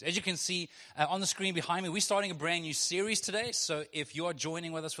As you can see on the screen behind me, we're starting a brand new series today. So if you are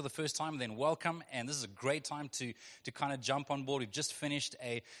joining with us for the first time, then welcome. And this is a great time to kind of jump on board. We've just finished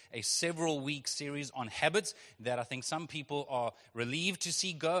a several-week series on habits that I think some people are relieved to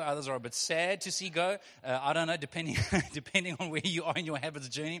see go. Others are a bit sad to see go. I don't know, depending on where you are in your habits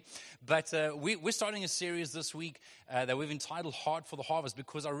journey. But we're starting a series this week that we've entitled Heart for the Harvest,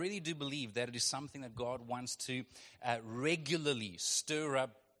 because I really do believe that it is something that God wants to regularly stir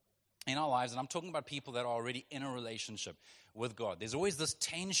up in our lives. And I'm talking about people that are already in a relationship with God. There's always this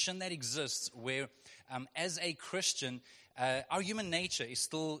tension that exists where as a Christian, our human nature is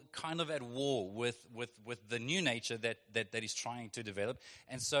still kind of at war with the new nature that is trying to develop.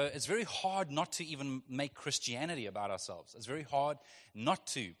 And so it's very hard not to even make Christianity about ourselves. It's very hard not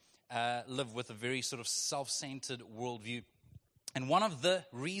to live with a very sort of self-centered worldview. And one of the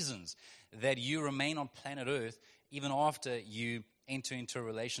reasons that you remain on planet Earth, even after you enter into a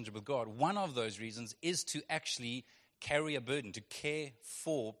relationship with God, one of those reasons is to actually carry a burden, to care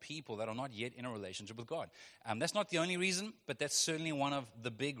for people that are not yet in a relationship with God. That's not the only reason, but that's certainly one of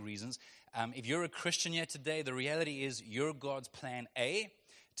the big reasons. If you're a Christian here today, the reality is you're God's plan A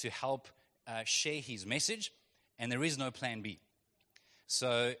to help share his message, and there is no plan B.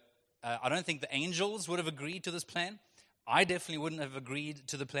 So I don't think the angels would have agreed to this plan. I definitely wouldn't have agreed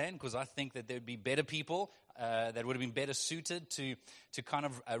to the plan, because I think that there would be better people that would have been better suited to kind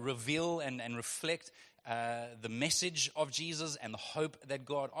of reveal and reflect the message of Jesus and the hope that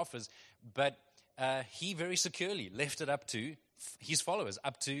God offers. But he very securely left it up to his followers,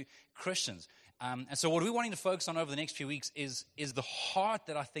 up to Christians. And so what we're wanting to focus on over the next few weeks is the heart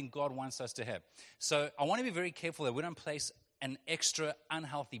that I think God wants us to have. So I want to be very careful that we don't place an extra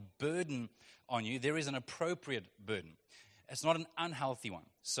unhealthy burden on you. There is an appropriate burden. It's not an unhealthy one.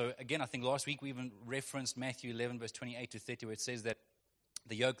 So again, I think last week we even referenced Matthew 11, verse 28 to 30, where it says that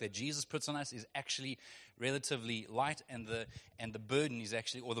the yoke that Jesus puts on us is actually relatively light, and the burden is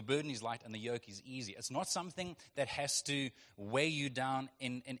actually, or the burden is light and the yoke is easy. It's not something that has to weigh you down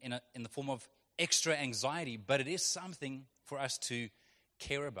in the form of extra anxiety, but it is something for us to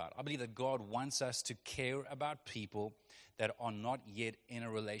care about. I believe that God wants us to care about people that are not yet in a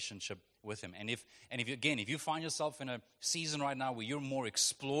relationship with him. And if you find yourself in a season right now where you're more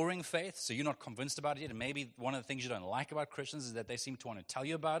exploring faith, so you're not convinced about it yet, and maybe one of the things you don't like about Christians is that they seem to want to tell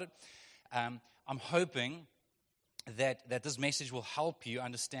you about it, I'm hoping that this message will help you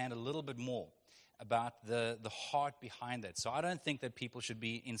understand a little bit more about the heart behind that. So I don't think that people should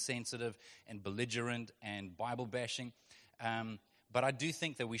be insensitive and belligerent and Bible bashing, but I do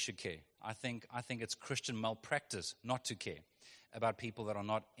think that we should care. I think it's Christian malpractice not to care about people that are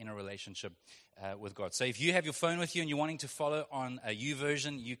not in a relationship with God. So if you have your phone with you and you're wanting to follow on a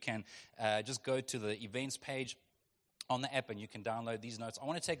YouVersion, you can just go to the events page on the app and you can download these notes. I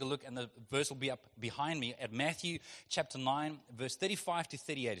want to take a look, and the verse will be up behind me, at Matthew chapter 9, verse 35 to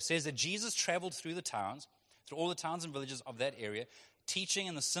 38. It says that Jesus traveled through all the towns and villages of that area, teaching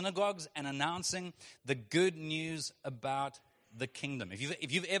in the synagogues and announcing the good news about the kingdom.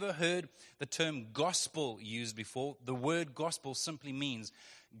 If you've ever heard the term gospel used before, the word gospel simply means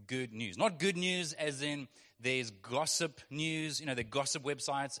good news. Not good news as in there's gossip news, there are gossip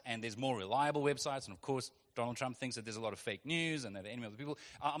websites and there's more reliable websites, and of course Donald Trump thinks that there's a lot of fake news and they're the enemy of the people.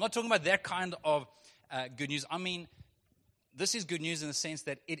 I'm not talking about that kind of good news. I mean, this is good news in the sense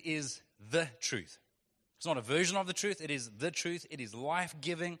that it is the truth. It's not a version of the truth. It is the truth. It is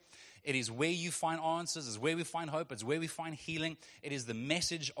life-giving. It is where you find answers. It's where we find hope. It's where we find healing. It is the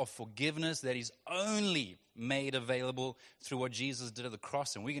message of forgiveness that is only made available through what Jesus did at the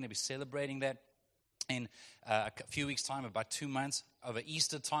cross. And we're going to be celebrating that in a few weeks' time, about 2 months, over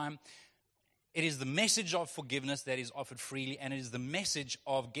Easter time. It is the message of forgiveness that is offered freely, and it is the message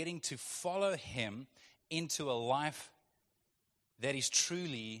of getting to follow him into a life that is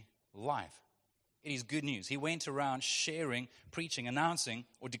truly life. It is good news. He went around sharing, preaching, announcing,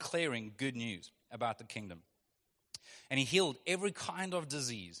 or declaring good news about the kingdom. And he healed every kind of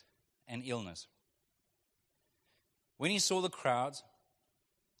disease and illness. When he saw the crowds,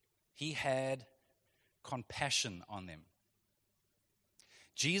 he had compassion on them.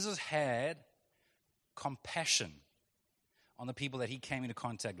 Jesus had compassion on the people that he came into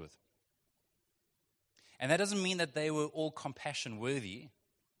contact with. And that doesn't mean that they were all compassion worthy.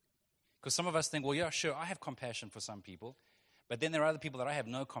 Because some of us think, well, yeah, sure, I have compassion for some people, but then there are other people that I have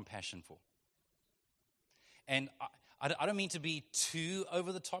no compassion for. And I don't mean to be too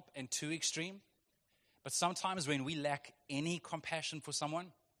over the top and too extreme, but sometimes when we lack any compassion for someone,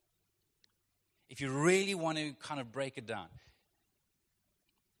 if you really want to kind of break it down,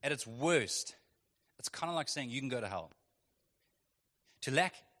 at its worst, it's kind of like saying you can go to hell. To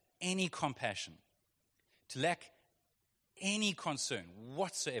lack any compassion, to lack any concern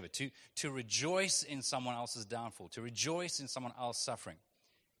whatsoever, to rejoice in someone else's downfall, to rejoice in someone else suffering.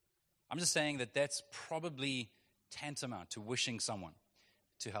 I'm just saying that that's probably tantamount to wishing someone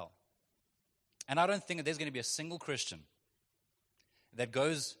to hell. And I don't think that there's going to be a single Christian that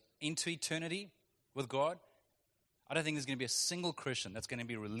goes into eternity with God. I don't think there's going to be a single Christian that's going to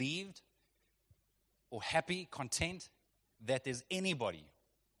be relieved or happy, content, that there's anybody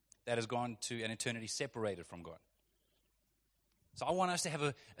that has gone to an eternity separated from God. So I want us to have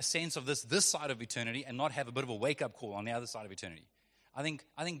a sense of this side of eternity and not have a bit of a wake-up call on the other side of eternity. I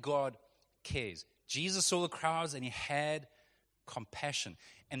think God cares. Jesus saw the crowds and he had compassion.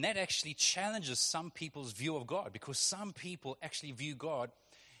 And that actually challenges some people's view of God, because some people actually view God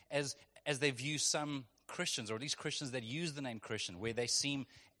as they view some Christians, or at least Christians that use the name Christian, where they seem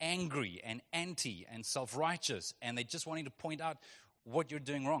angry and anti and self-righteous, and they're just wanting to point out what you're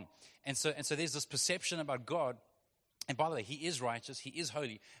doing wrong. And so there's this perception about God. And by the way, he is righteous, he is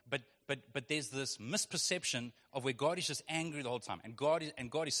holy, but there's this misperception of where God is just angry the whole time. And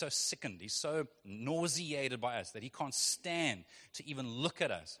God is so sickened, he's so nauseated by us that he can't stand to even look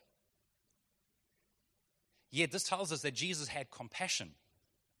at us. Yet this tells us that Jesus had compassion.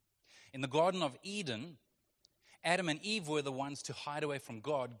 In the Garden of Eden, Adam and Eve were the ones to hide away from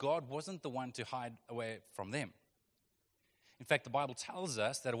God. God wasn't the one to hide away from them. In fact, the Bible tells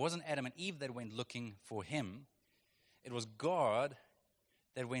us that it wasn't Adam and Eve that went looking for him. It was God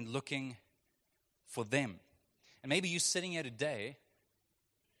that went looking for them. And maybe you're sitting here today,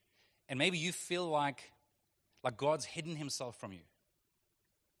 and maybe you feel like God's hidden himself from you.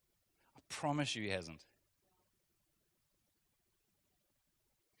 I promise you he hasn't.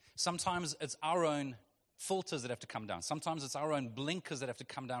 Sometimes it's our own filters that have to come down. Sometimes it's our own blinkers that have to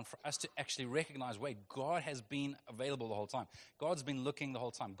come down for us to actually recognize, wait, God has been available the whole time. God's been looking the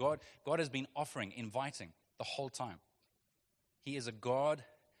whole time. God has been offering, inviting the whole time. He is a God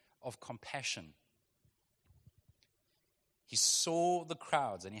of compassion. He saw the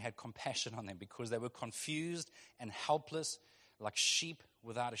crowds and he had compassion on them because they were confused and helpless like sheep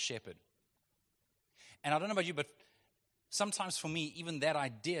without a shepherd. And I don't know about you, but sometimes for me, even that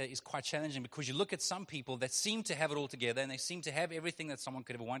idea is quite challenging, because you look at some people that seem to have it all together and they seem to have everything that someone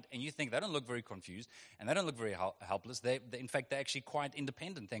could ever want, and you think they don't look very confused and they don't look very helpless. In fact, they're actually quite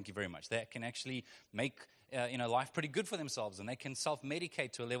independent, thank you very much. They can actually make life pretty good for themselves, and they can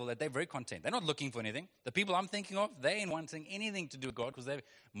self-medicate to a level that they're very content. They're not looking for anything. The people I'm thinking of, they ain't wanting anything to do with God because they're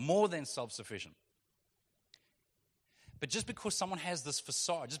more than self-sufficient. But just because someone has this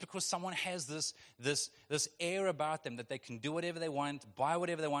facade, just because someone has this air about them that they can do whatever they want, buy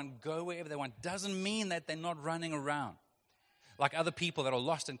whatever they want, go wherever they want, doesn't mean that they're not running around like other people that are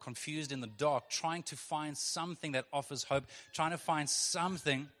lost and confused in the dark, trying to find something that offers hope, trying to find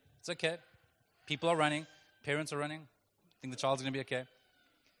something. It's okay. People are running. Parents are running. Think the child's going to be okay.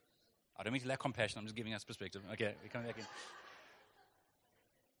 I don't mean to lack compassion. I'm just giving us perspective. Okay, we're coming back in.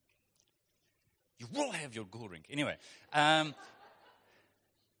 You will have your cool drink. Anyway, I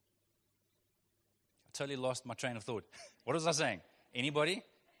totally lost my train of thought. What was I saying? Anybody?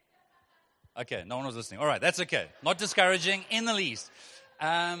 Okay, no one was listening. All right, that's okay. Not discouraging in the least.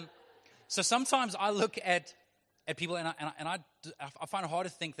 So sometimes I look at people and I find it hard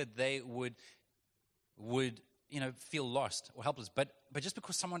to think that they would feel lost or helpless. But just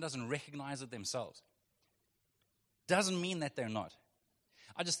because someone doesn't recognize it themselves doesn't mean that they're not.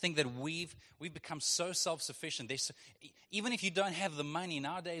 I just think that we've become so self-sufficient. Even if you don't have the money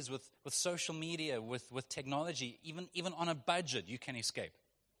nowadays with social media, with technology, even on a budget, you can escape.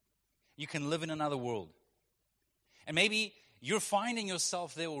 You can live in another world. And maybe you're finding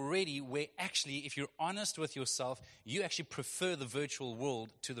yourself there already, where actually, if you're honest with yourself, you actually prefer the virtual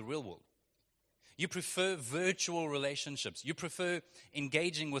world to the real world. You prefer virtual relationships. You prefer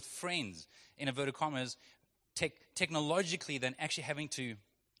engaging with friends, in inverted commas, technologically than actually having to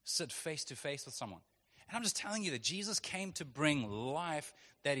sit face to face with someone. And I'm just telling you that Jesus came to bring life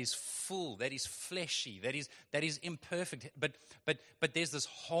that is full, that is fleshy, that is imperfect, but there's this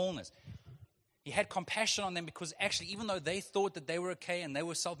wholeness. He had compassion on them because actually, even though they thought that they were okay and they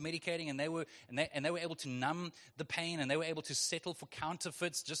were self-medicating and they were able to numb the pain and they were able to settle for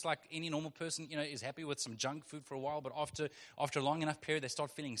counterfeits, just like any normal person, is happy with some junk food for a while, but after a long enough period, they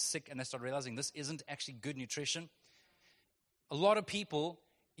start feeling sick and they start realizing this isn't actually good nutrition. A lot of people,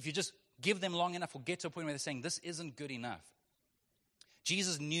 if you just give them long enough, will get to a point where they're saying this isn't good enough.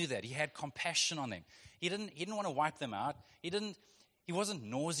 Jesus knew that. He had compassion on them. He didn't want to wipe them out. He wasn't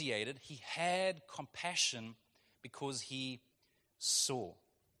nauseated. He had compassion because he saw.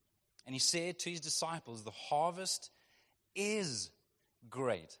 And he said to his disciples, the harvest is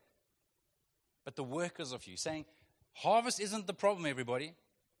great, but the workers of you. Saying, harvest isn't the problem, everybody.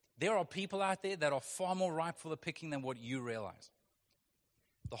 There are people out there that are far more ripe for the picking than what you realize.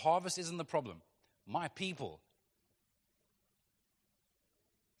 The harvest isn't the problem. My people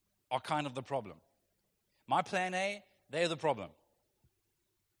are kind of the problem. My plan A, they're the problem.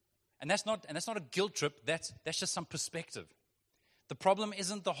 And that's not a guilt trip, that's just some perspective. The problem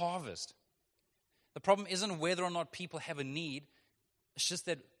isn't the harvest. The problem isn't whether or not people have a need. It's just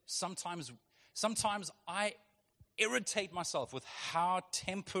that sometimes I irritate myself with how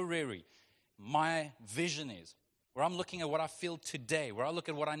temporary my vision is. Where I'm looking at what I feel today, where I look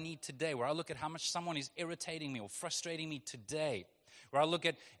at what I need today, where I look at how much someone is irritating me or frustrating me today, where I look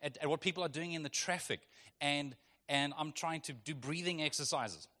at what people are doing in the traffic, and I'm trying to do breathing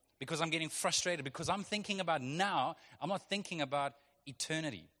exercises because I'm getting frustrated, because I'm thinking about now, I'm not thinking about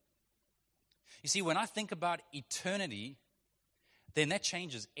eternity. You see, when I think about eternity, then that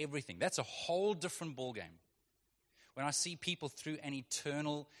changes everything. That's a whole different ballgame. When I see people through an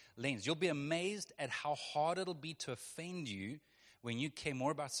eternal lens, you'll be amazed at how hard it'll be to offend you when you care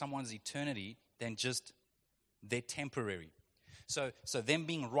more about someone's eternity than just their temporary. So them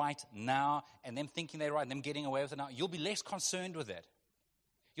being right now and them thinking they're right and them getting away with it now, you'll be less concerned with that.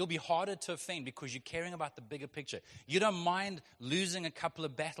 You'll be harder to offend because you're caring about the bigger picture. You don't mind losing a couple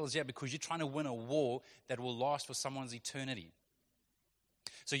of battles here because you're trying to win a war that will last for someone's eternity.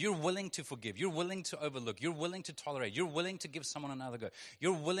 So you're willing to forgive. You're willing to overlook. You're willing to tolerate. You're willing to give someone another go.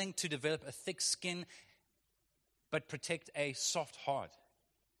 You're willing to develop a thick skin but protect a soft heart.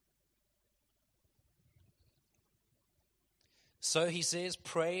 So he says,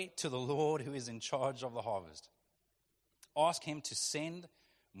 pray to the Lord who is in charge of the harvest. Ask him to send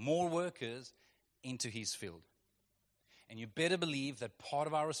more workers into his field. And you better believe that part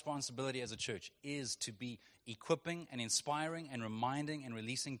of our responsibility as a church is to be equipping and inspiring and reminding and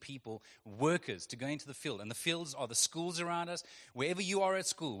releasing people, workers, to go into the field. And the fields are the schools around us. Wherever you are at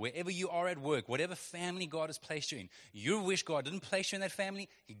school, wherever you are at work, whatever family God has placed you in. You wish God didn't place you in that family.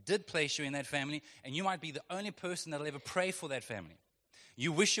 He did place you in that family. And you might be the only person that will ever pray for that family.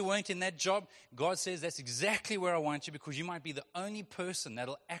 You wish you weren't in that job. God says that's exactly where I want you, because you might be the only person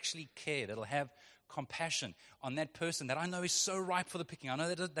that'll actually care, that'll have compassion on that person that I know is so ripe for the picking. I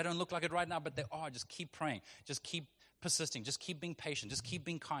know they don't look like it right now, but they are. Just keep praying. Just keep persisting. Just keep being patient. Just keep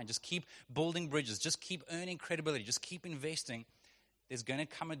being kind. Just keep building bridges. Just keep earning credibility. Just keep investing. There's going to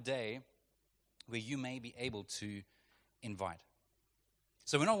come a day where you may be able to invite.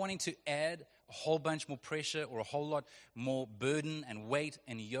 So we're not wanting to add a whole bunch more pressure or a whole lot more burden and weight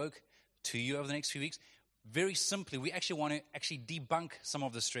and yoke to you over the next few weeks. Very simply, we actually want to debunk some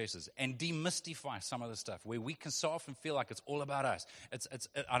of the stresses and demystify some of the stuff where we can so often feel like it's all about us.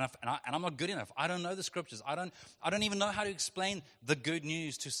 And I'm not good enough. I don't know the scriptures. I don't even know how to explain the good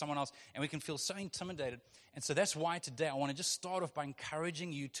news to someone else, and we can feel so intimidated. And so that's why today I want to just start off by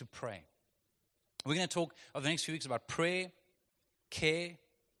encouraging you to pray. We're going to talk over the next few weeks about prayer, care,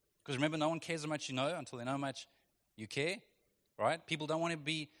 because remember, no one cares how much you know until they know how much you care, right? People don't want to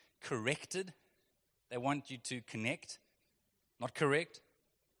be corrected. They want you to connect, not correct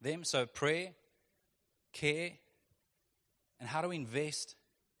them. So prayer, care, and how to invest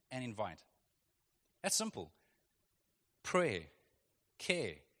and invite. That's simple. Prayer,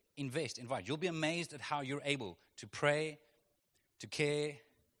 care, invest, invite. You'll be amazed at how you're able to pray, to care,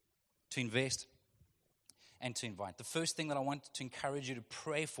 to invest, and to invite. The first thing that I want to encourage you to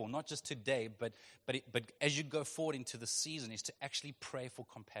pray for, not just today, but as you go forward into the season, is to actually pray for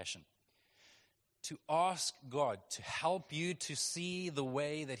compassion. To ask God to help you to see the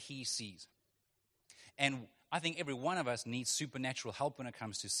way that He sees. And I think every one of us needs supernatural help when it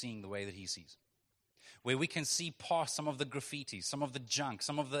comes to seeing the way that He sees. Where we can see past some of the graffiti, some of the junk,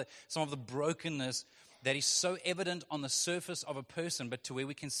 some of the brokenness that is so evident on the surface of a person, but to where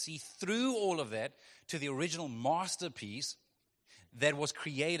we can see through all of that to the original masterpiece that was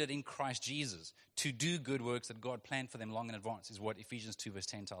created in Christ Jesus to do good works that God planned for them long in advance, is what Ephesians 2 verse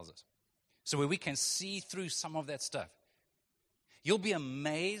 10 tells us. So where we can see through some of that stuff. You'll be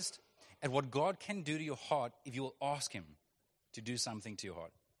amazed at what God can do to your heart if you will ask Him to do something to your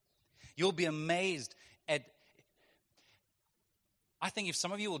heart. You'll be amazed at, I think if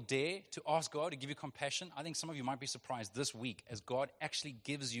some of you will dare to ask God to give you compassion, I think some of you might be surprised this week as God actually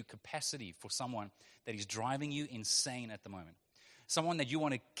gives you capacity for someone that is driving you insane at the moment. Someone that you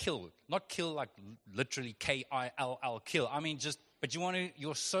want to kill. Not kill like literally K-I-L-L, kill. I mean but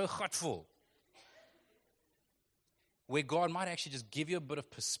you're so hurtful. Where God might actually just give you a bit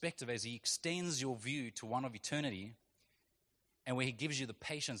of perspective as He extends your view to one of eternity, and where He gives you the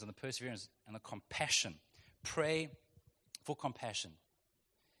patience and the perseverance and the compassion. Pray for compassion.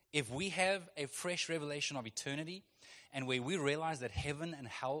 if we have a fresh revelation of eternity and where we realize that heaven and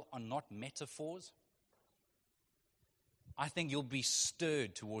hell are not metaphors, I think you'll be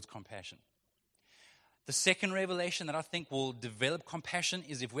stirred towards compassion. The second revelation that I think will develop compassion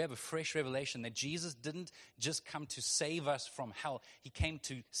is if we have a fresh revelation that Jesus didn't just come to save us from hell. He came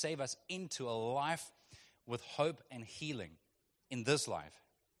to save us into a life with hope and healing in this life.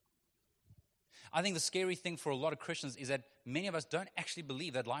 I think the scary thing for a lot of Christians is that many of us don't actually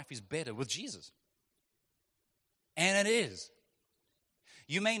believe that life is better with Jesus. And it is.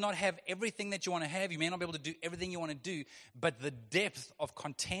 You may not have everything that you want to have. You may not be able to do everything you want to do. But the depth of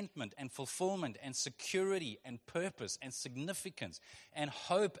contentment and fulfillment and security and purpose and significance and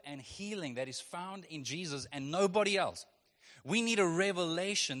hope and healing that is found in Jesus and nobody else. We need a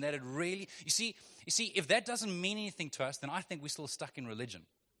revelation that it really... You see, if that doesn't mean anything to us, then I think we're still stuck in religion.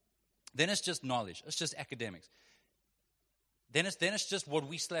 Then it's just knowledge. It's just academics. Then it's just what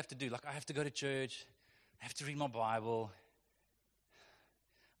we still have to do. Like, I have to go to church. I have to read my Bible.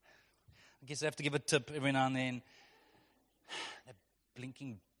 I guess I have to give a tip every now and then. That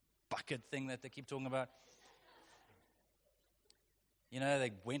blinking bucket thing that they keep talking about. You know,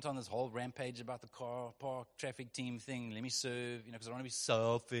 they went on this whole rampage about the car park traffic team thing. Let me serve, because I don't want to be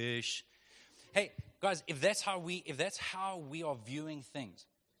selfish. Hey, guys, if that's how we are viewing things,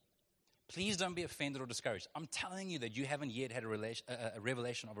 please don't be offended or discouraged. I'm telling you that you haven't yet had a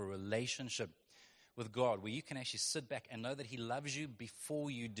revelation of a relationship with God where you can actually sit back and know that He loves you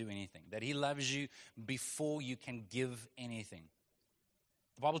before you do anything, that He loves you before you can give anything.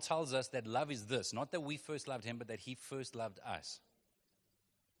 The Bible tells us that love is this, not that we first loved Him, but that He first loved us.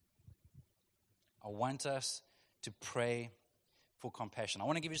 I want us to pray for compassion. I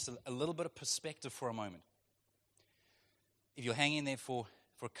want to give you just a little bit of perspective for a moment. If you'll hang in there for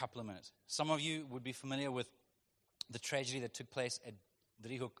a couple of minutes. Some of you would be familiar with the tragedy that took place at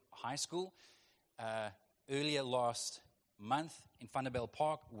Driehoek High School earlier last month in Vanderbijl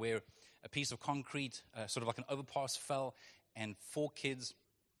Park, where a piece of concrete, sort of like an overpass, fell and 4 kids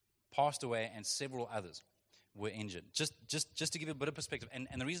passed away and several others were injured. Just to give you a bit of perspective, and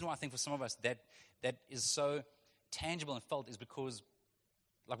the reason why I think for some of us that is so tangible and felt is because,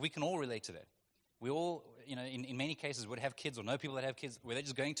 like, we can all relate to that. We all, in many cases would have kids or know people that have kids where they're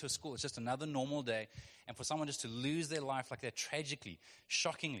just going to a school. It's just another normal day. And for someone just to lose their life like that tragically,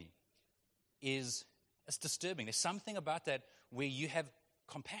 shockingly, it's disturbing. There's something about that where you have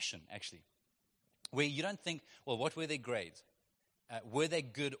compassion, actually. Where you don't think, well, what were their grades? Were they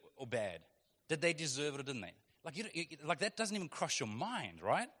good or bad? Did they deserve it or didn't they? Like that doesn't even cross your mind,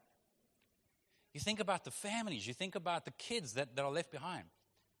 right? You think about the families. You think about the kids that are left behind.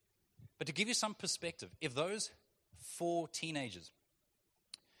 But to give you some perspective, if those 4 teenagers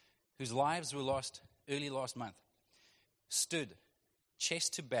whose lives were lost early last month stood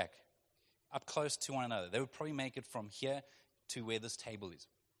chest to back up close to one another, they would probably make it from here to where this table is.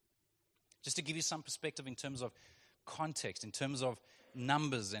 Just to give you some perspective in terms of context, in terms of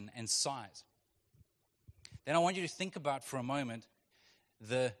numbers and size. Then I want you to think about for a moment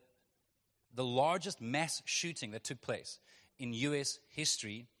the largest mass shooting that took place in U.S.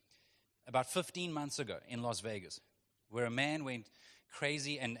 history about 15 months ago in Las Vegas, where a man went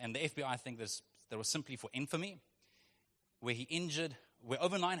crazy, and the FBI think that was simply for infamy, where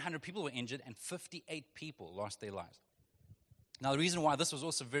over 900 people were injured and 58 people lost their lives. Now, the reason why this was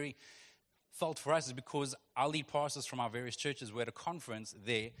also very felt for us is because our lead pastors from our various churches were at a conference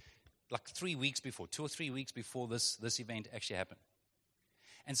there like 3 weeks before, 2 or 3 weeks before this event actually happened.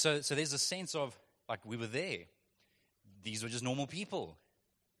 And so there's a sense of, like, we were there. These were just normal people.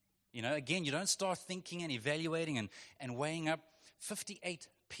 Again, you don't start thinking and evaluating and weighing up. 58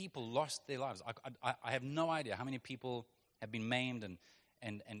 people lost their lives. I have no idea how many people have been maimed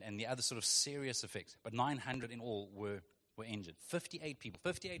and the other sort of serious effects. But 900 in all were injured. 58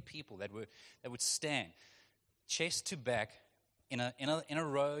 people that would stand chest to back in a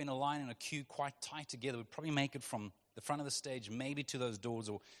row, in a line, in a queue, quite tight together. Would probably make it from the front of the stage, maybe to those doors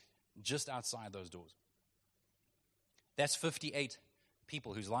or just outside those doors. That's 58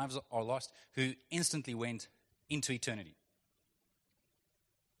 people whose lives are lost, who instantly went into eternity.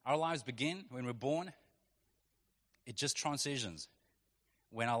 Our lives begin when we're born. It just transitions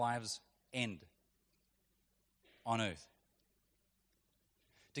when our lives end on earth.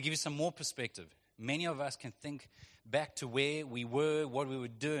 To give you some more perspective, many of us can think back to where we were, what we were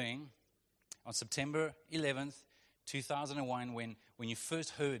doing on September 11th, 2001, when you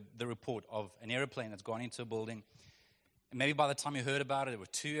first heard the report of an airplane that's gone into a building. And maybe by the time you heard about it, there were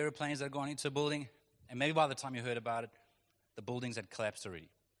 2 airplanes that had gone into a building. And maybe by the time you heard about it, the buildings had collapsed already.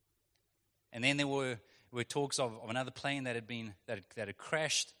 And then there were were talks of another plane that had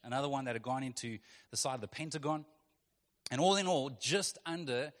crashed, another one that had gone into the side of the Pentagon. And all in all, just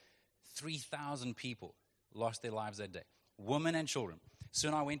under 3,000 people lost their lives that day, women and children. Sue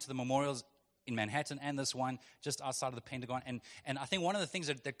and I went to the memorials in Manhattan and this one just outside of the Pentagon. And I think one of the things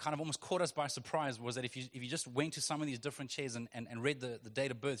that kind of almost caught us by surprise was that if you just went to some of these different chairs and read the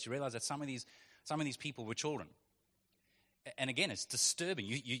date of births, you realize that some of these people were children. And again, it's disturbing.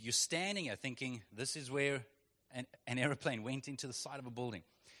 You're standing there thinking, this is where an airplane went into the side of a building.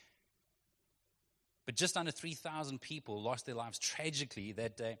 But just under 3,000 people lost their lives tragically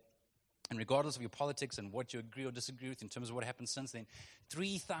that day. And regardless of your politics and what you agree or disagree with in terms of what happened since then,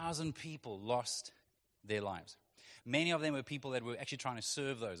 3,000 people lost their lives. Many of them were people that were actually trying to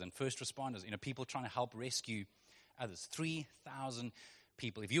serve those and first responders, people trying to help rescue others. 3,000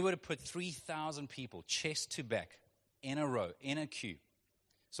 people. If you were to put 3,000 people chest to back in a row, in a queue,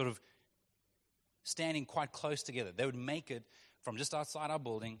 sort of standing quite close together, they would make it from just outside our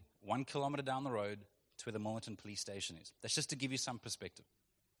building, 1 kilometer down the road to where the Milton Police Station is. That's just to give you some perspective.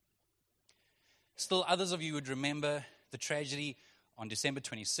 Still, others of you would remember the tragedy on December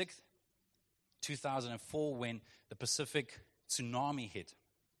 26th, 2004, when the Pacific tsunami hit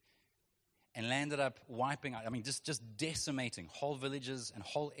and landed up wiping out, just decimating whole villages and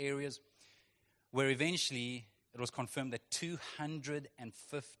whole areas, where eventually it was confirmed that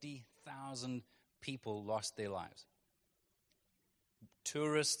 250,000 people lost their lives.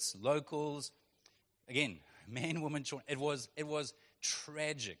 Tourists, locals, again, men, women, children. It was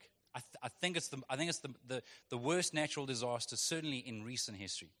tragic. I think it's the worst natural disaster, certainly in recent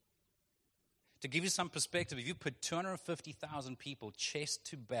history. To give you some perspective, if you put 250,000 people chest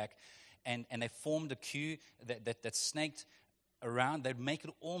to back and they formed a queue that snaked around, they'd make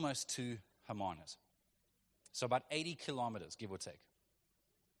it almost to Hermanus. So about 80 kilometers, give or take.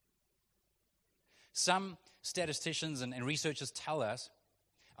 Some statisticians and researchers tell us,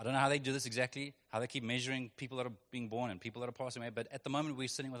 I don't know how they do this exactly, how they keep measuring people that are being born and people that are passing away, but at the moment we're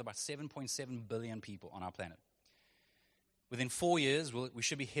sitting with about 7.7 billion people on our planet. Within 4 years, we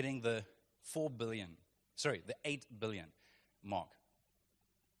should be hitting the 8 billion mark.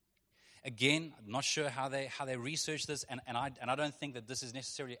 Again, I'm not sure how they research this, and I don't think that this is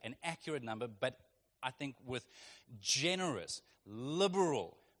necessarily an accurate number, but I think with generous,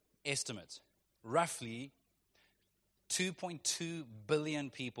 liberal estimates, roughly 2.2 billion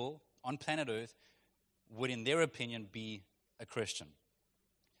people on planet Earth would, in their opinion, be a Christian.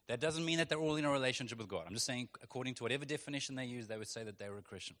 That doesn't mean that they're all in a relationship with God. I'm just saying, according to whatever definition they use, they would say that they were a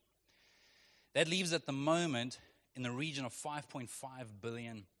Christian. That leaves at the moment in the region of 5.5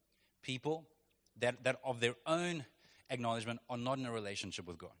 billion people that of their own acknowledgement are not in a relationship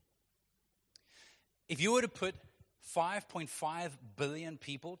with God. If you were to put 5.5 billion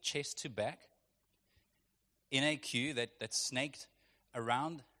people chest to back in a queue that snaked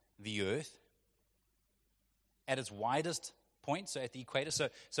around the earth at its widest point, so at the equator, so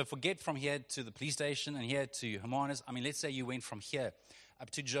forget from here to the police station and here to Hermanus. Let's say you went from here up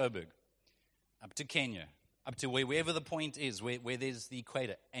to Joburg, up to Kenya, up to wherever the point is, where there's the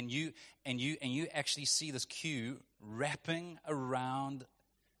equator, and you actually see this queue wrapping around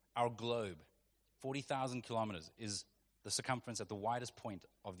our globe. 40,000 kilometers is the circumference at the widest point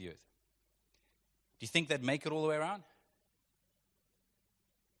of the earth. Do you think they'd make it all the way around?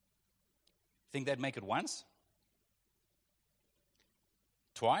 Think they'd make it once?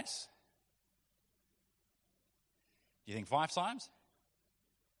 Twice? Do you think 5 times?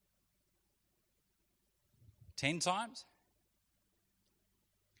 10 times?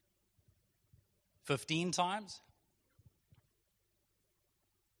 15 times?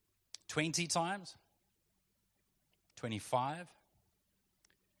 20 times? 25?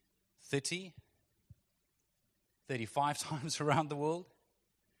 30? 35 times around the world?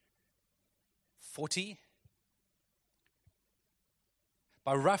 40?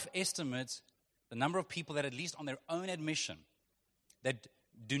 By rough estimates, the number of people that, at least on their own admission, that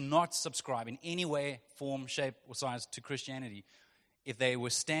do not subscribe in any way, form, shape, or size to Christianity, if they were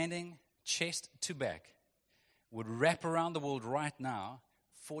standing chest to back, would wrap around the world right now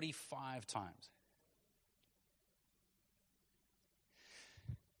 45 times.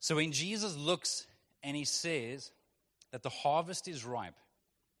 So when Jesus looks and he says that the harvest is ripe,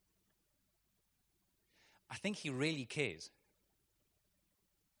 I think he really cares.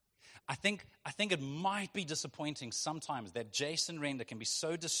 I think it might be disappointing sometimes that Jason Render can be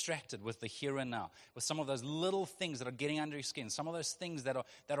so distracted with the here and now, with some of those little things that are getting under his skin, some of those things that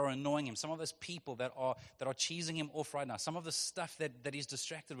are annoying him, some of those people that are cheesing him off right now, some of the stuff that he's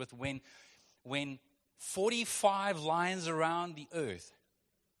distracted with when 45 lions around the earth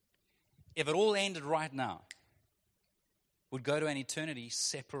if it all ended right now, would go to an eternity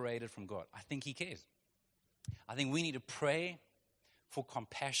separated from God. I think he cares. I think we need to pray for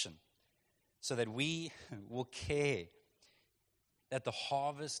compassion so that we will care that the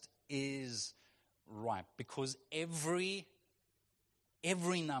harvest is ripe, because every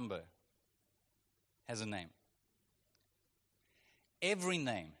number has a name. Every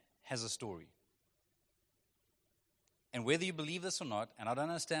name has a story. And whether you believe this or not, and I don't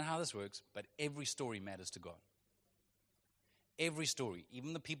understand how this works, but every story matters to God. Every story,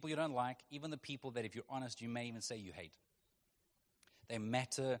 even the people you don't like, even the people that, if you're honest, you may even say you hate. They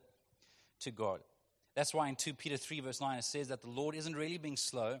matter to God. That's why in 2 Peter 3 verse 9 it says that the Lord isn't really being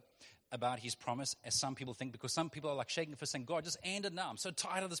slow about his promise, as some people think, because some people are like shaking for saying, God, just end it now. I'm so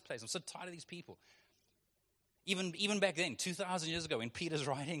tired of this place. I'm so tired of these people. Even back then, 2,000 years ago, when Peter's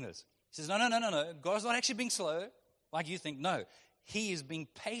writing this, he says, no. God's not actually being slow like you think. No, he is being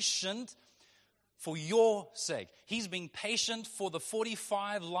patient for your sake. He's being patient for the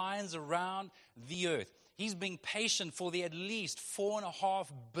 45 lions around the earth. He's being patient for the at least 4.5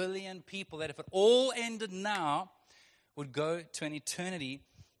 billion people that, if it all ended now, would go to an eternity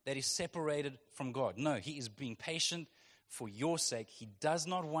that is separated from God. No, he is being patient for your sake. He does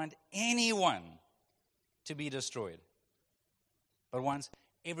not want anyone to be destroyed, but wants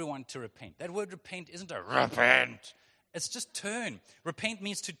everyone to repent. That word repent isn't a repent. It's just turn. Repent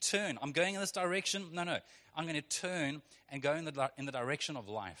means to turn. I'm going in this direction. No. I'm going to turn and go in the direction of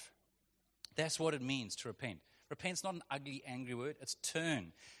life. That's what it means to repent. Repent's not an ugly, angry word. It's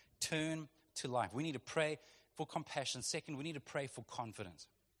turn. Turn to life. We need to pray for compassion. Second, we need to pray for confidence.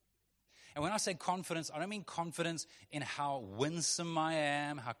 And when I say confidence, I don't mean confidence in how winsome I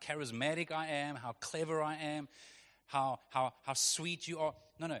am, how charismatic I am, how clever I am, how sweet you are.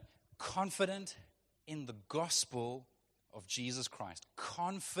 No. Confident in the gospel of Jesus Christ.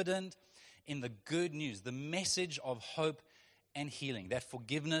 Confident in the good news, the message of hope and healing, that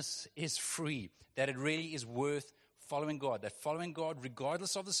forgiveness is free, that it really is worth following God, that following God,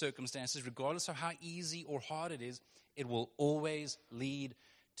 regardless of the circumstances, regardless of how easy or hard it is, it will always lead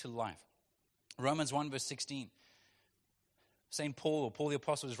to life. Romans 1 verse 16, St. Paul, or Paul the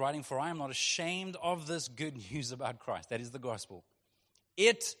Apostle, is writing, "For I am not ashamed of this good news about Christ." That is the gospel.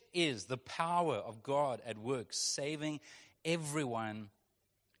 It is the power of God at work, saving everyone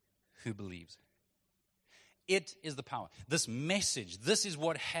who believes. It is the power. This message, this is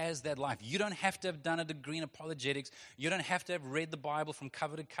what has that life. You don't have to have done a degree in apologetics. You don't have to have read the Bible from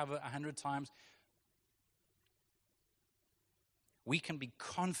cover to cover 100 times. We can be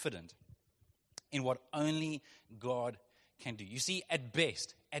confident in what only God can do. You see, at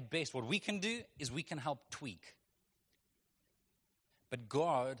best, what we can do is we can help tweak. But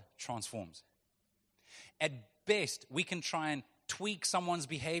God transforms. At best, we can try and tweak someone's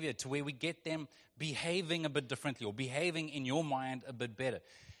behavior to where we get them behaving a bit differently, or behaving in your mind a bit better.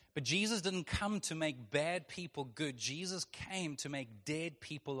 But Jesus didn't come to make bad people good. Jesus came to make dead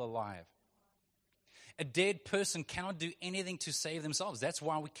people alive. A dead person cannot do anything to save themselves. That's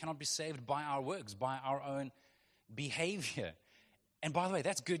why we cannot be saved by our works, by our own behavior. And by the way,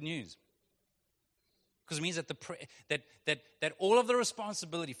 that's good news. Because it means that all of the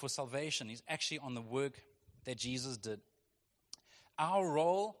responsibility for salvation is actually on the work that Jesus did. Our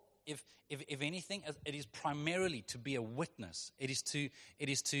role, if anything, it is primarily to be a witness. It is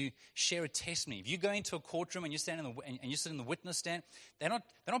to share a testimony. If you go into a courtroom and you stand and you sit in the witness stand, they're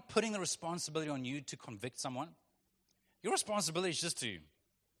not putting the responsibility on you to convict someone. Your responsibility is just to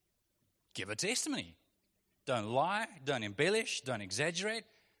give a testimony. Don't lie, don't embellish, don't exaggerate.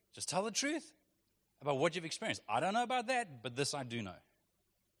 Just tell the truth about what you've experienced. I don't know about that, but this I do know.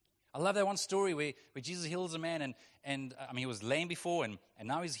 I love that one story where Jesus heals a man, and he was lame before, and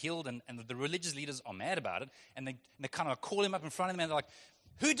now he's healed, and the religious leaders are mad about it, and they kind of call him up in front of them, and they're like,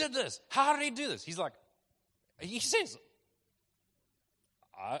 "Who did this? How did he do this?" He says,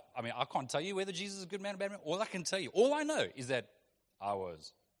 I can't tell you whether Jesus is a good man or bad man. All I can tell you, all I know is that I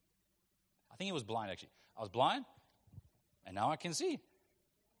think he was blind actually. I was blind, and now I can see.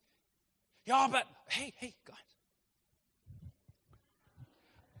 Yeah, but hey, guys.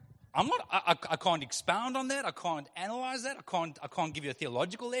 I can't expound on that. I can't analyze that. I can't give you a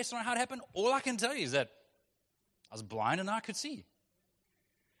theological lesson on how it happened. All I can tell you is that I was blind and now I could see.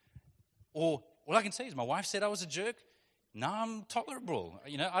 Or all I can say is my wife said I was a jerk. Now I'm tolerable.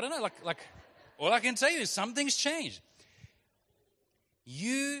 I don't know. Like all I can tell you is something's changed.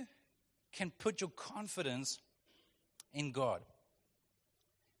 You can put your confidence in God.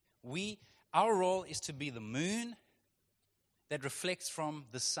 Our role is to be the moon that reflects from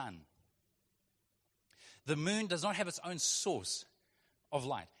the sun. The moon does not have its own source of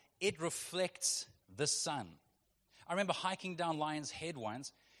light. it reflects the sun. I remember hiking down Lion's Head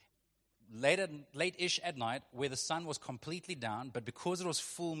once, late-ish at night, where the sun was completely down, but because it was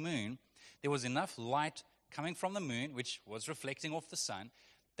full moon, there was enough light coming from the moon, which was reflecting off the sun,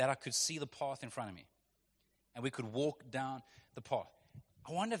 that I could see the path in front of me. And we could walk down the path.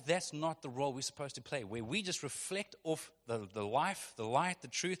 I wonder if that's not the role we're supposed to play, where we just reflect off the life, the light, the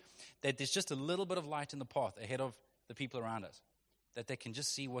truth, that there's just a little bit of light in the path ahead of the people around us, that they can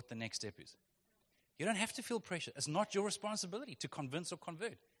just see what the next step is. You don't have to feel pressure. It's not your responsibility to convince or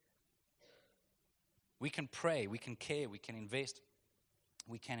convert. We can pray, we can care, we can invest,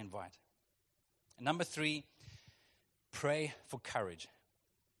 we can invite. And number 3, pray for courage.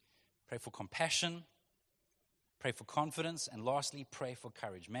 Pray for compassion, pray for confidence, and lastly, pray for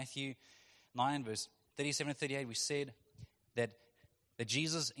courage. Matthew 9, verse 37 and 38, we said that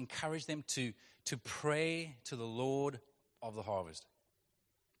Jesus encouraged them to pray to the Lord of the harvest,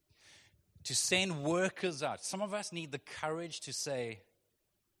 to send workers out. Some of us need the courage to say,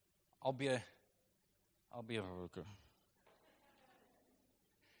 I'll be a worker.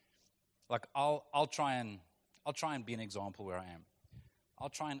 Like I'll try and be an example where I am. I'll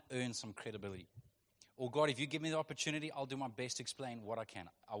try and earn some credibility. Or God, if you give me the opportunity, I'll do my best to explain what I can.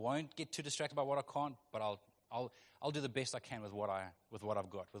 I won't get too distracted by what I can't, but I'll do the best I can with what I've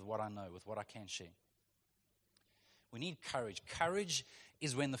got, with what I know, with what I can share. We need courage. Courage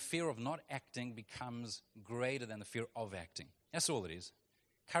is when the fear of not acting becomes greater than the fear of acting. That's all it is.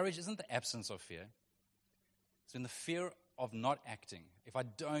 Courage isn't the absence of fear. It's when the fear of not acting, if I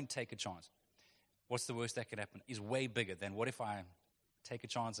don't take a chance, what's the worst that could happen, is way bigger than what if I take a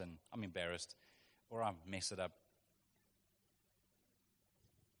chance and I'm embarrassed or I mess it up.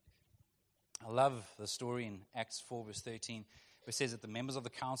 I love the story in Acts 4 verse 13 where it says that the members of the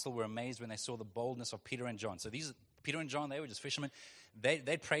council were amazed when they saw the boldness of Peter and John. So these Peter and John, they were just fishermen.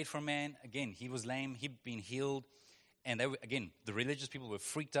 They prayed for a man. Again, he was lame. He'd been healed. And they were, again, the religious people were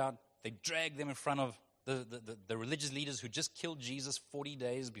freaked out. They dragged them in front of the religious leaders who just killed Jesus 40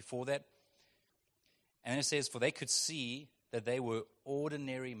 days before that. And then it says, for they could see that they were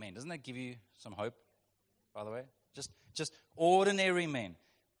ordinary men. Doesn't that give you some hope, by the way? Just ordinary men.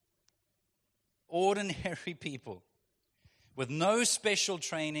 Ordinary people with no special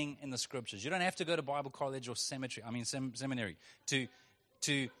training in the scriptures. You don't have to go to Bible college or seminary to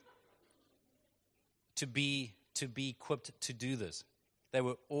be equipped to do this. They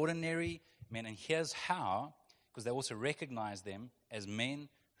were ordinary men, and here's how, because they also recognized them as men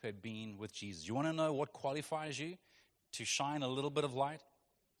who had been with Jesus. You want to know what qualifies you to shine a little bit of light?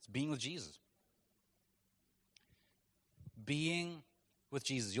 It's being with Jesus. Being with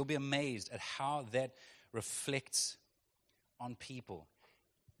Jesus. You'll be amazed at how that reflects on people.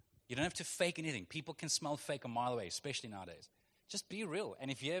 You don't have to fake anything. People can smell fake a mile away, especially nowadays. Just be real. And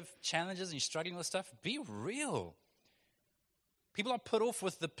if you have challenges and you're struggling with stuff, be real. People are put off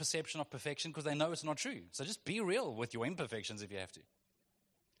with the perception of perfection because they know it's not true. So just be real with your imperfections if you have to.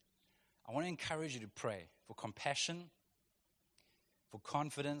 I want to encourage you to pray for compassion, for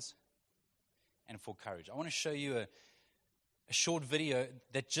confidence, and for courage. I want to show you a short video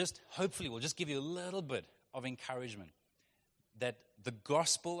that just hopefully will just give you a little bit of encouragement that the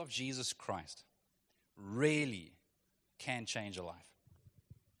gospel of Jesus Christ really can change a life.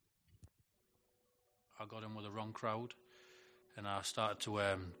 I got in with the wrong crowd and I started to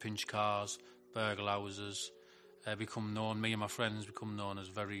pinch cars, burgle houses, me and my friends become known as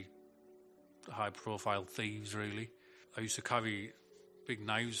very high profile thieves really. I used to carry big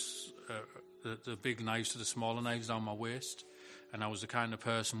knives, the big knives to the smaller knives down my waist, and I was the kind of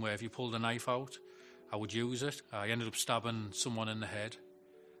person where if you pulled a knife out, I would use it. I ended up stabbing someone in the head.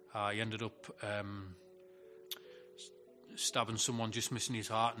 I ended up stabbing someone, just missing his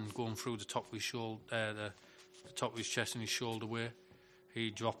heart and going through the top of his shoulder, the top of his chest and his shoulder where he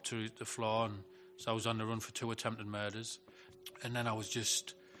dropped to the floor. And so I was on the run for 2 attempted murders. And then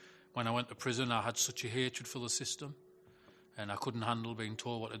when I went to prison, I had such a hatred for the system, and I couldn't handle being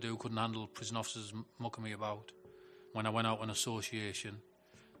told what to do, couldn't handle prison officers mucking me about. When I went out on association,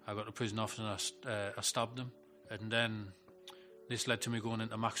 I got to prison officer and I stabbed him. And then this led to me going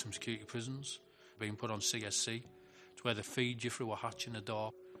into maximum security prisons, being put on CSC. It's where they feed you through a hatch in the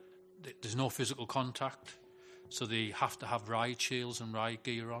door. There's no physical contact, so they have to have riot shields and riot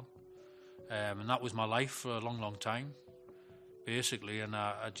gear on. And that was my life for a long, long time, basically. And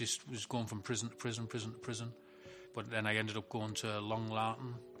I just was going from prison to prison, prison to prison. But then I ended up going to Long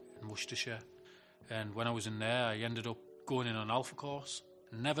Lartin in Worcestershire. And when I was in there, I ended up going in an alpha course.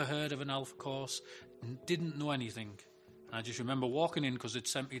 Never heard of an alpha course, didn't know anything. And I just remember walking in because it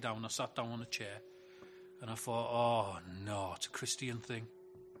sent me down. I sat down on a chair and I thought, oh no, it's a Christian thing.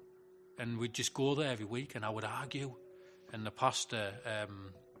 and we'd just go there every week, and I would argue. And the pastor,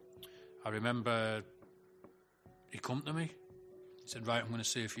 I remember he come to me. He said, right, I'm going to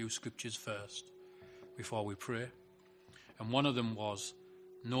say a few scriptures first before we pray. And one of them was,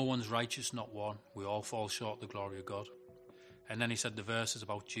 no one's righteous, not one. We all fall short of the glory of God. And then he said the verses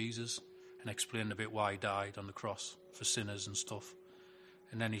about Jesus and explained a bit why he died on the cross for sinners and stuff.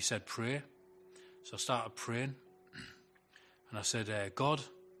 And then he said, pray. So I started praying. And I said, God,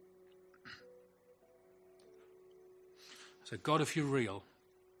 if you're real,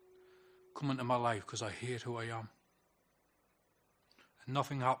 come into my life because I hate who I am. And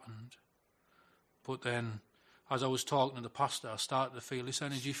nothing happened. But then, as I was talking to the pastor, I started to feel this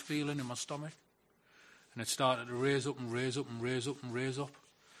energy feeling in my stomach. And it started to raise up and raise up and raise up and raise up.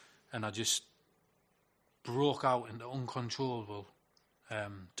 And I just broke out into uncontrollable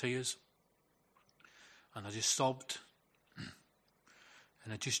tears. And I just sobbed.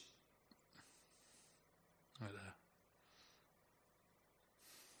 And it just... right there.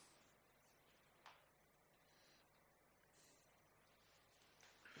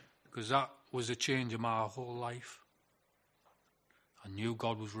 Because that was a change in my whole life. I knew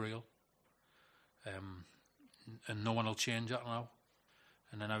God was real. And no one will change that now.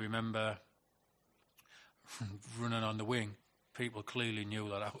 And then I remember running on the wing. People clearly knew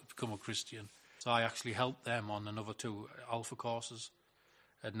that I would become a Christian. So I actually helped them on another 2 Alpha courses.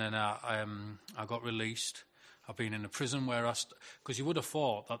 And then I got released. I've been in a prison where because you would have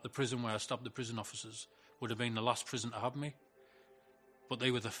thought that the prison where I stabbed the prison officers would have been the last prison to have me. But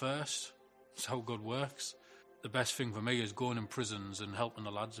they were the first. That's how God works. The best thing for me is going in prisons and helping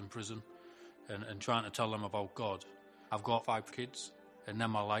the lads in prison and trying to tell them about God. I've got 5 kids and they're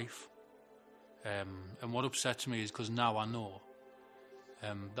my life. And what upsets me is because now I know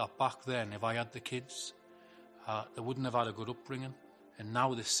that back then, if I had the kids, they wouldn't have had a good upbringing. And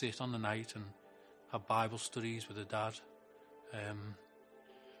now they sit on the night and have Bible studies with their dad.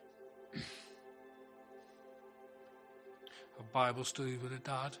 Have Bible studies with their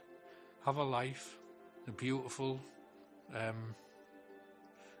dad. Have a life. They're beautiful. And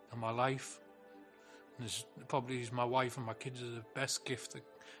my life, probably my wife and my kids are the best gift,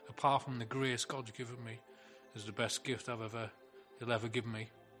 apart from the grace God's given me, is the best gift He'll ever give me.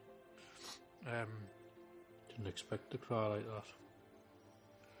 Didn't expect to cry like that.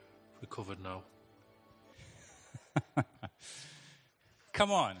 Recovered now.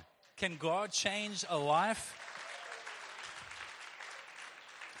 Come on. Can God change a life?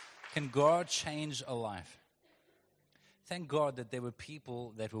 Can God change a life? Thank God that there were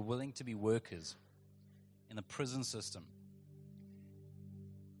people that were willing to be workers in the prison system.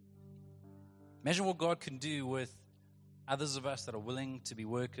 Imagine what God can do with others of us that are willing to be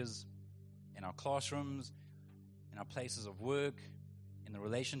workers in our classrooms, in our places of work, in the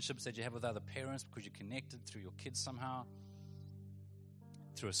relationships that you have with other parents because you're connected through your kids somehow,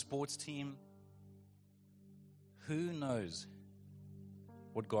 through a sports team. Who knows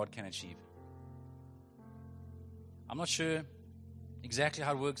what God can achieve? I'm not sure exactly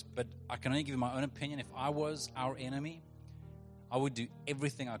how it works, but I can only give you my own opinion. If I was our enemy, I would do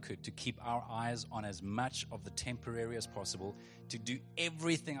everything I could to keep our eyes on as much of the temporary as possible, to do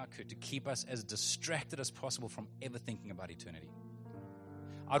everything I could to keep us as distracted as possible from ever thinking about eternity.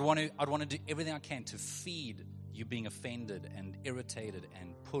 I'd want to do everything I can to feed you being offended and irritated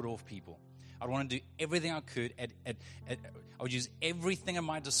and put off people. I'd want to do everything I could. I would use everything at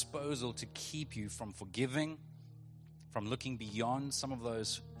my disposal to keep you from forgiving, from looking beyond some of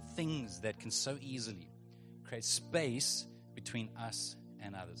those things that can so easily create space between us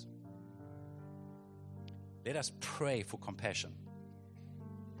and others. Let us pray for compassion.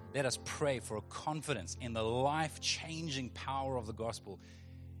 Let us pray for a confidence in the life-changing power of the gospel.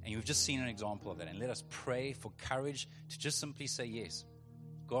 And you've just seen an example of that. And let us pray for courage to just simply say yes.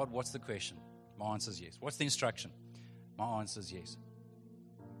 God, what's the question? My answer is yes. What's the instruction? My answer is yes.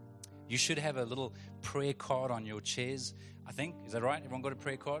 You should have a little prayer card on your chairs, I think. Is that right? Everyone got a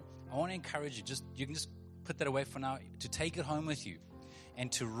prayer card? I want to encourage you. You can just put that away for now, to take it home with you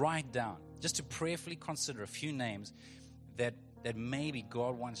and to write down, just to prayerfully consider a few names that maybe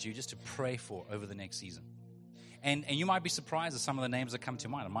God wants you just to pray for over the next season. And you might be surprised at some of the names that come to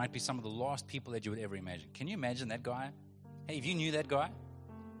mind. It might be some of the lost people that you would ever imagine. Can you imagine that guy? Hey, if you knew that guy,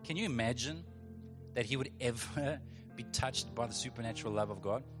 can you imagine that he would ever be touched by the supernatural love of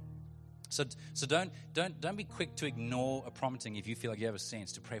God? So don't be quick to ignore a prompting if you feel like you have a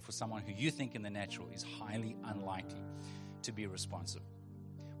sense to pray for someone who you think in the natural is highly unlikely to be responsive.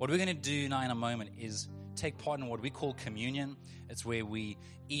 What we're going to do now in a moment is take part in what we call communion. It's where we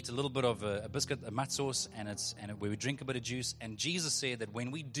eat a little bit of a biscuit, a matzos, and where we drink a bit of juice. And Jesus said that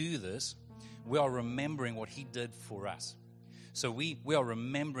when we do this, we are remembering what he did for us. So we are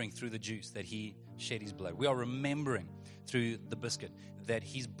remembering through the juice that he shed his blood. We are remembering through the biscuit that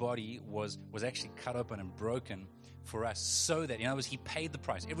his body was actually cut open and broken for us, so that, in other words, he paid the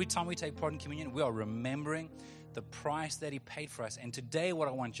price. Every time we take part in communion, we are remembering the price that he paid for us. And today, what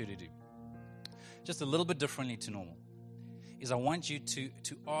I want you to do, just a little bit differently to normal, is I want you to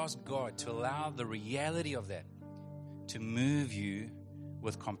ask God to allow the reality of that to move you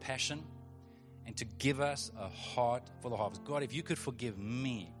with compassion and to give us a heart for the harvest. God, if you could forgive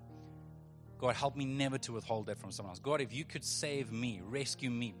me, God, help me never to withhold that from someone else. God, if you could save me, rescue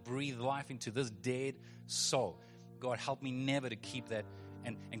me, breathe life into this dead soul, God, help me never to keep that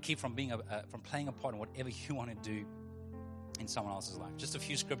and keep from being from playing a part in whatever you want to do in someone else's life. Just a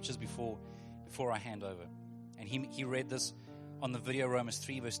few scriptures before I hand over. And he read this on the video, Romans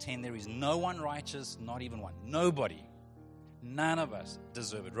 3, verse 10. There is no one righteous, not even one. Nobody. None of us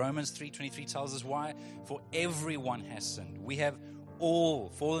deserve it. Romans 3:23 tells us why. For everyone has sinned. We have all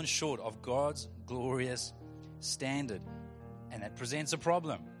fallen short of God's glorious standard. And that presents a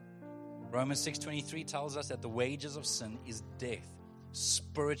problem. Romans 6:23 tells us that the wages of sin is death,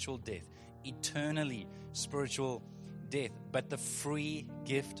 spiritual death, eternally spiritual death. But the free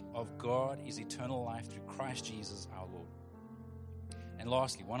gift of God is eternal life through Christ Jesus our Lord. And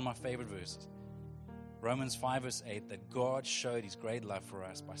lastly, one of my favorite verses, Romans 5 verse 8, that God showed his great love for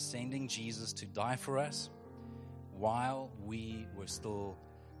us by sending Jesus to die for us while we were still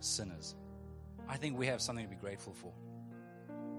sinners. I think we have something to be grateful for.